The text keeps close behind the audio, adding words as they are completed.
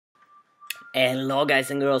Hello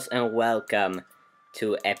guys and girls and welcome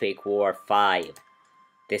to Epic War 5.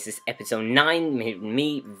 This is episode 9 with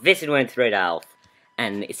me, Visit Thread Elf,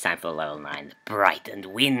 and it's time for level 9, Brightened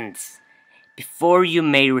Winds. Before you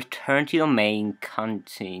may return to your main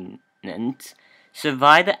continent,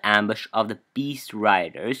 survive the ambush of the Beast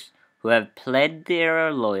Riders who have pledged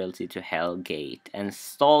their loyalty to Hellgate and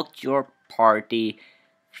stalked your party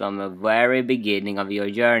from the very beginning of your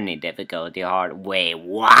journey. Difficulty hard. Wait,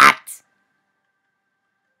 what?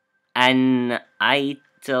 Entitled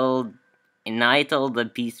the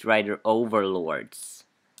Beast Rider Overlords.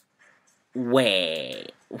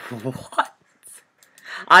 Wait, what?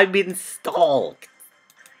 I've been stalked.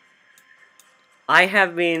 I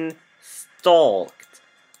have been stalked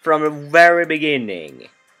from the very beginning.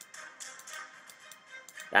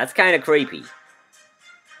 That's kind of creepy.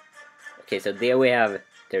 Okay, so there we have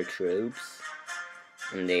their troops,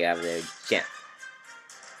 and they have their gem.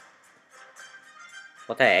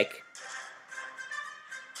 What the heck?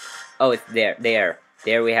 Oh, it's there.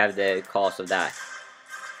 There we have the cause of that.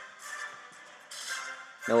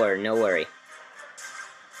 No worry.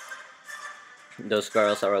 Those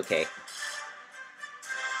girls are okay.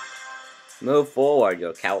 Move forward,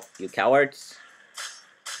 you cowards.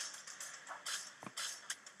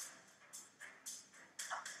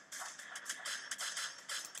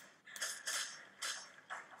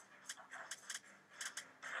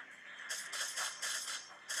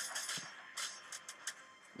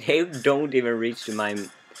 They don't even reach to my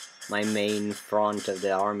main front of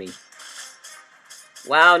the army.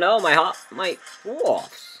 Wow, no, my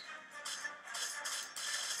dwarfs.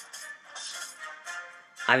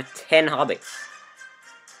 I have 10 hobbits.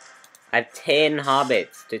 I have 10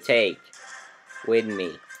 hobbits to take with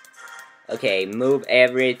me. Okay, move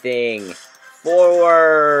everything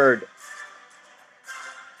forward.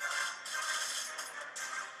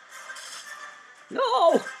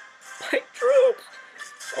 No, my troops.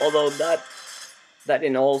 Although that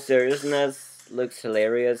in all seriousness looks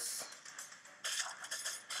hilarious.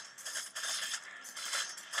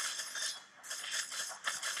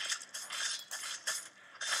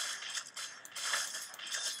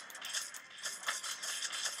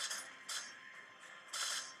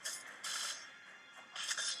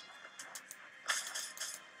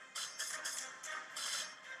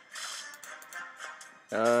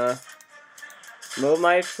 Move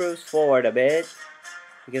my troops forward a bit,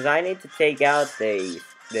 because I need to take out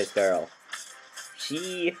this girl.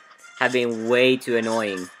 She had been way too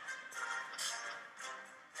annoying.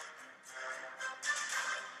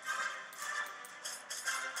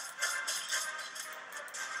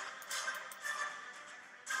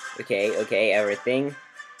 Okay,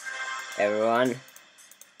 everyone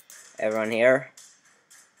here.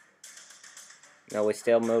 No, we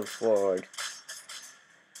still move forward.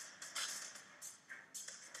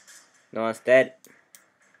 No one's dead.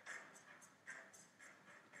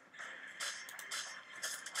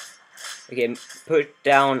 Okay, put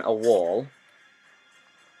down a wall.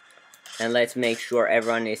 And let's make sure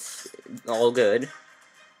everyone is all good.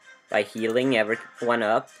 By healing everyone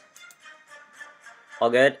up. All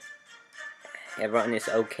good. Everyone is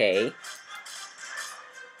okay.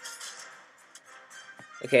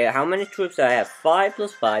 Okay, how many troops do I have? 5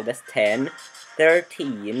 plus 5, that's 10.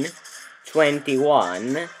 13.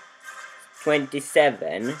 21.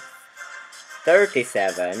 27,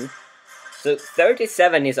 37, so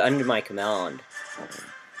 37 is under my command.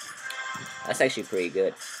 That's actually pretty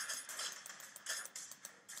good.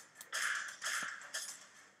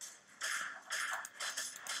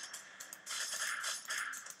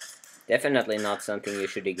 Definitely not something you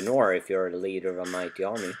should ignore if you're the leader of a mighty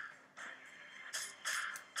army.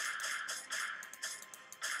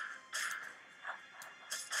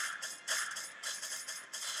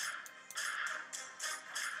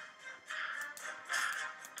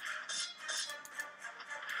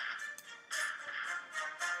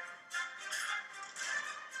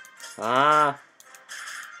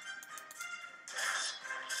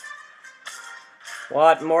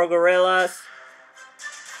 What? More gorillas?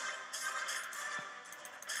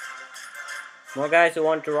 More guys who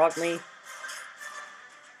want to rock me?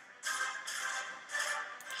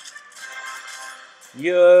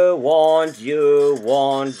 You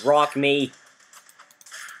won't rock me.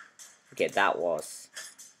 Okay, that was,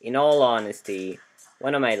 in all honesty,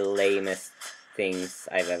 one of my lamest things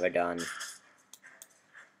I've ever done.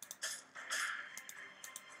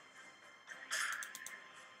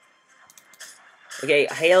 Okay,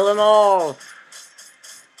 hail them all!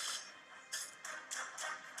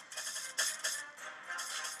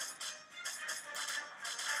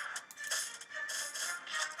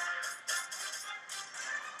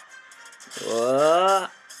 Whoa,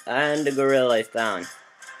 and the gorilla is down.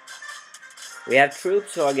 We have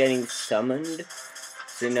troops who are getting summoned,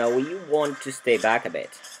 so now we want to stay back a bit.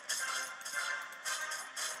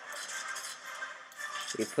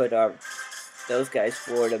 We put those guys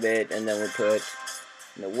forward a bit, and then we put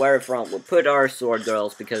in the very front. We put our sword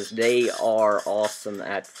girls because they are awesome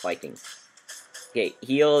at fighting. Okay,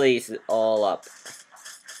 heal these all up.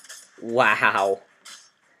 Wow,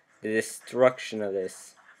 the destruction of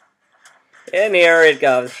this. And here it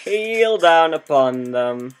goes. Heal down upon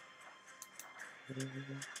them.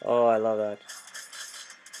 Oh, I love that.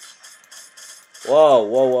 Whoa,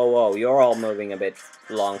 whoa, whoa, whoa. You're all moving a bit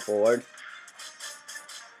long forward.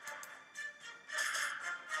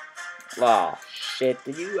 Oh, shit.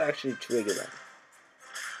 Did you actually trigger them?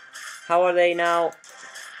 How are they now?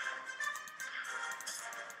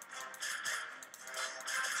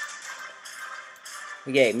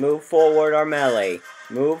 Okay, move forward our melee.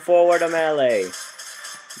 Move forward our melee.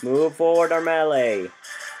 Move forward our melee.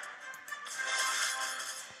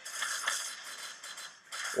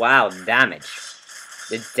 Wow, damage.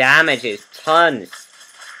 The damage is tons.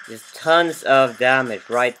 There's tons of damage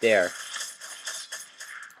right there.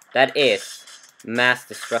 That is mass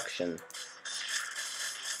destruction.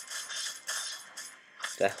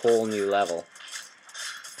 It's a whole new level.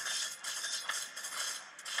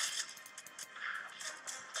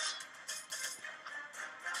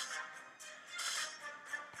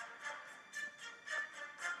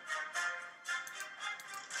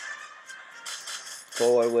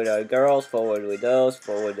 Forward with our girls, forward with those,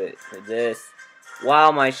 forward with this.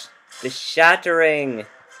 Wow, the shattering.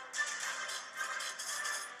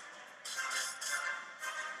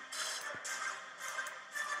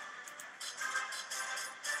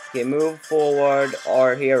 Okay, move forward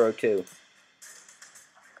our hero too.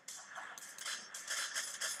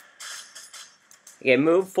 Okay,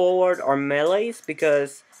 move forward our melees,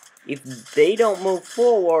 because if they don't move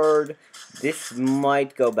forward, this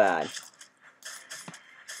might go bad.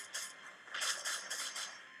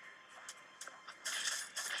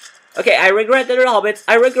 Okay, I regret the hobbits.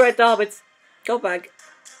 I regret the hobbits. Go back.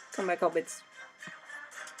 Come back, hobbits.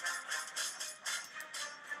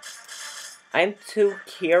 I'm too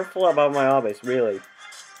careful about my hobbits, really.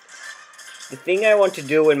 The thing I want to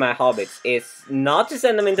do with my hobbits is not to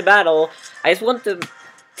send them into battle. I just want to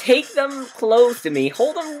take them close to me,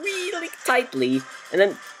 hold them really tightly, and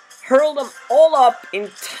then hurl them all up in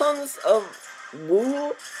tons of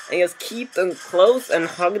wool, and just keep them close and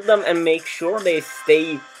hug them and make sure they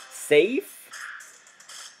stay safe.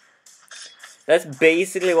 That's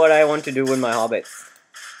basically what I want to do with my hobbits.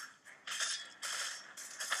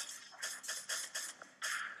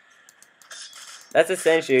 That's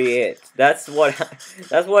essentially it. That's what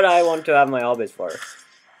I want to have my hobbits for.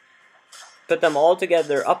 Put them all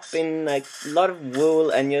together up in like a lot of wool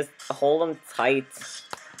and just hold them tight.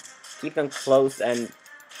 Keep them close and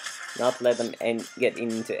not let them get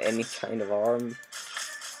into any kind of harm.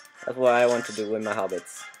 That's what I want to do with my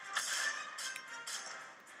hobbits.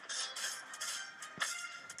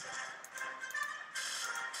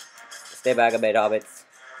 Stay back a bit, hobbits.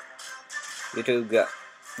 You two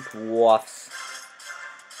dwarfs.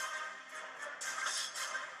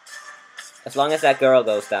 As long as that girl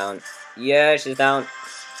goes down. Yeah, she's down.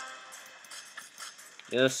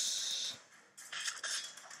 Yes.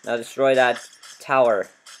 Now destroy that tower.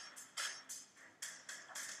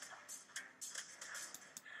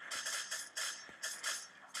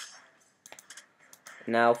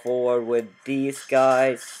 Now forward with these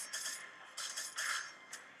guys.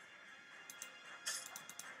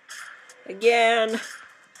 Again.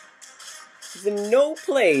 There's no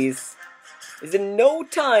place. There's no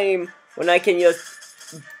time when I can just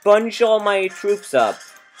bunch all my troops up.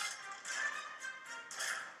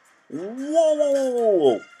 Whoa, whoa, whoa, whoa,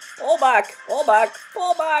 whoa. Fall back, fall back,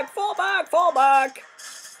 fall back, fall back, fall back.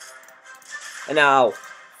 And now,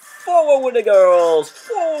 forward with the girls,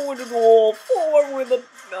 forward with the wall, forward with the...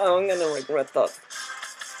 Oh, I'm gonna regret that.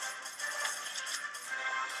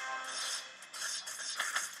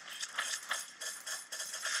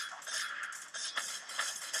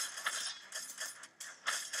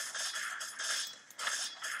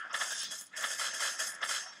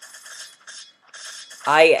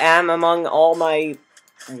 I am among all my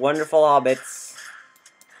wonderful hobbits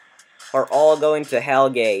are all going to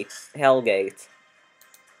Hellgate.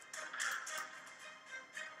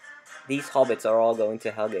 These hobbits are all going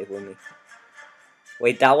to Hellgate with me.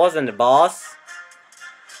 Wait, that wasn't the boss?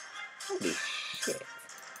 Holy shit.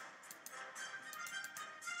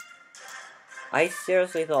 I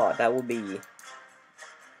seriously thought that would be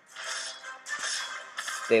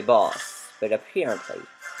the boss, but apparently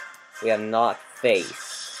We have not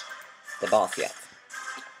faced the boss yet.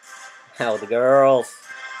 Oh, the girls.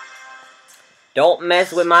 Don't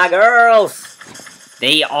mess with my girls!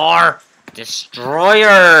 They are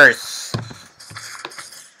destroyers!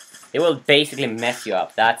 They will basically mess you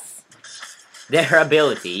up. That's their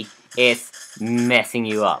ability, is messing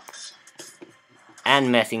you up.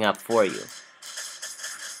 And messing up for you.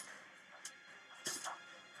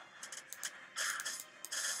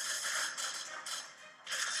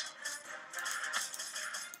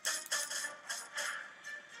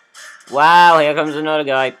 Wow, here comes another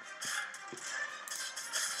guy.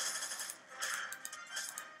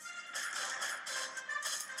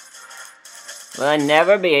 Will I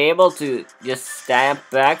never be able to just step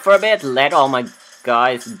back for a bit, let all my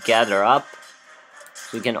guys gather up,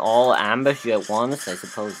 so we can all ambush you at once? I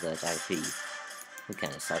suppose that actually would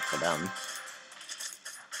kind of suck for them.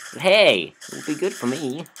 But hey, it would be good for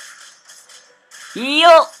me.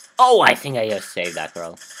 Heal! Oh, I think I just saved that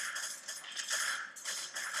girl.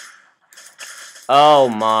 Oh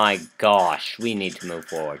my gosh, we need to move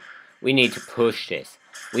forward. We need to push this.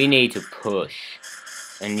 We need to push.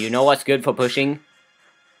 And you know what's good for pushing?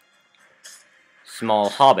 Small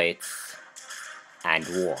hobbits and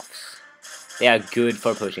dwarfs. They are good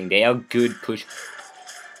for pushing. They are good push.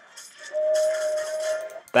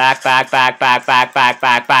 Back, back, back, back, back, back,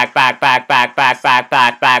 back, back, back, back, back, back, back,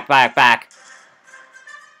 back, back, back, back.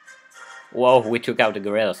 Whoa, we took out the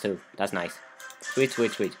gorillas too. That's nice. Sweet,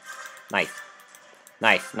 sweet, sweet. Nice.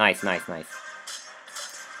 Nice, nice, nice, nice.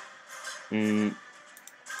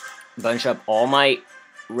 Bunch up all my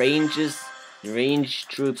range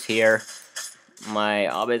troops here. My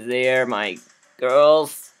hobbits there, my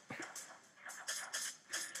girls.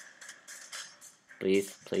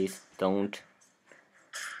 Please, please, don't.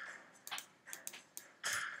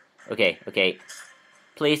 Okay, okay.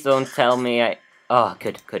 Please don't tell me I... Oh,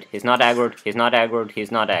 good, good. He's not aggroed, he's not aggroed,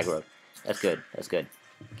 he's not aggroed. That's good, that's good.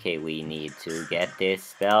 Okay, we need to get this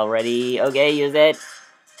spell ready. Okay, use it.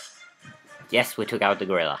 Yes, we took out the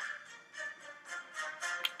gorilla.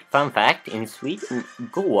 Fun fact, in Sweden,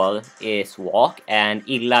 går is walk and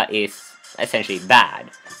illa is essentially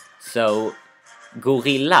bad. So,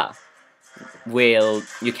 gorilla will,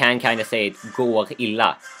 you can kind of say it, går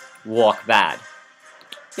illa, walk bad.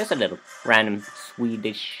 Just a little random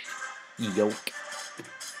Swedish yoke.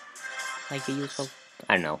 Might be useful.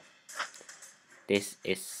 I don't know. This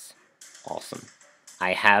is awesome.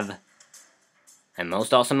 I have, and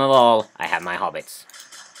most awesome of all, I have my hobbits.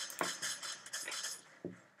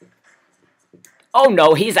 Oh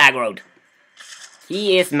no, he's aggroed.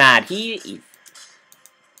 He is mad. He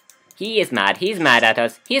is mad. He's mad at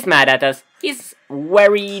us. He's mad at us. He's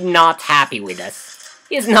very not happy with us.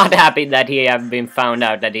 He's not happy that he have been found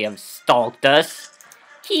out that he have stalked us.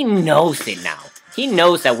 He knows it now. He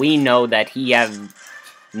knows that we know that he have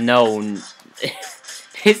known.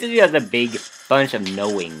 This is just a big bunch of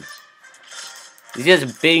knowing. It's just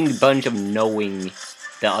a big bunch of knowing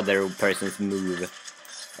the other person's move.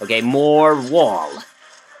 Okay, more wall.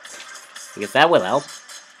 Because that will help.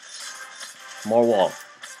 More wall.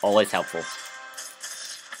 Always helpful.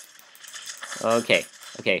 Okay,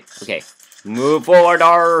 okay, okay. Move forward,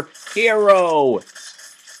 our hero!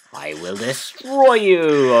 I will destroy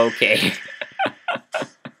you! Okay.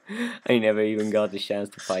 I never even got the chance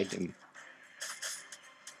to fight him.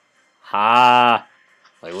 Ha!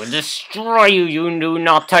 I will destroy you! You do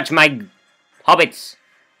not touch my hobbits!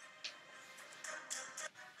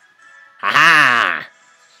 Ha-ha!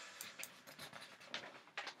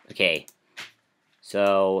 Okay.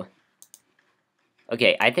 So...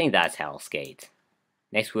 Okay, I think that's Hell's Gate.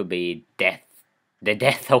 Next will be Death. The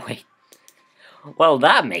Death Away. Well,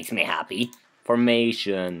 that makes me happy.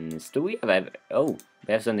 Formations. Do we have... Oh,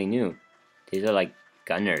 we have something new. These are like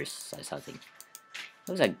gunners or something.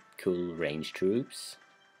 Those are cool range troops.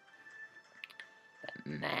 But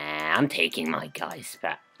man, I'm taking my guys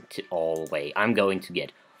back to all the way. I'm going to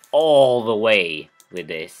get all the way with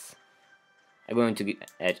this. I'm going to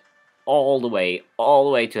get all the way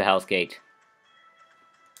to Hell's Gate.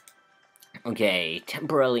 Okay,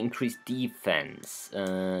 temporarily increased defense.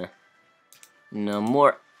 No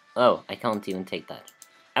more. Oh, I can't even take that.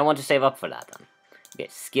 I want to save up for that then. Okay,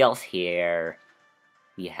 skills here.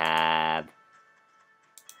 We have.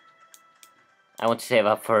 I want to save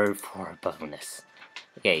up for a bonus.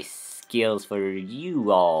 Okay, skills for you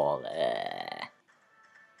all.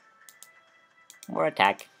 More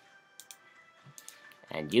attack.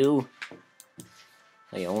 And you.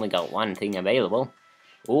 Oh, you only got one thing available.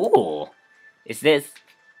 Ooh. Is this?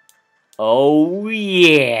 Oh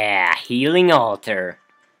yeah, healing altar.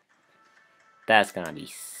 That's gonna be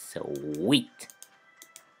sweet.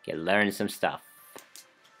 can learn some stuff.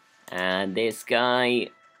 And this guy,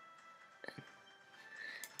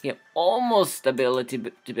 he have almost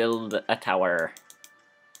ability to build a tower.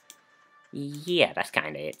 Yeah, that's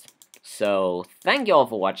kinda it. So, thank you all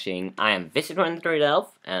for watching. I am Visit 103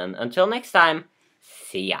 Elf, and until next time,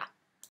 see ya.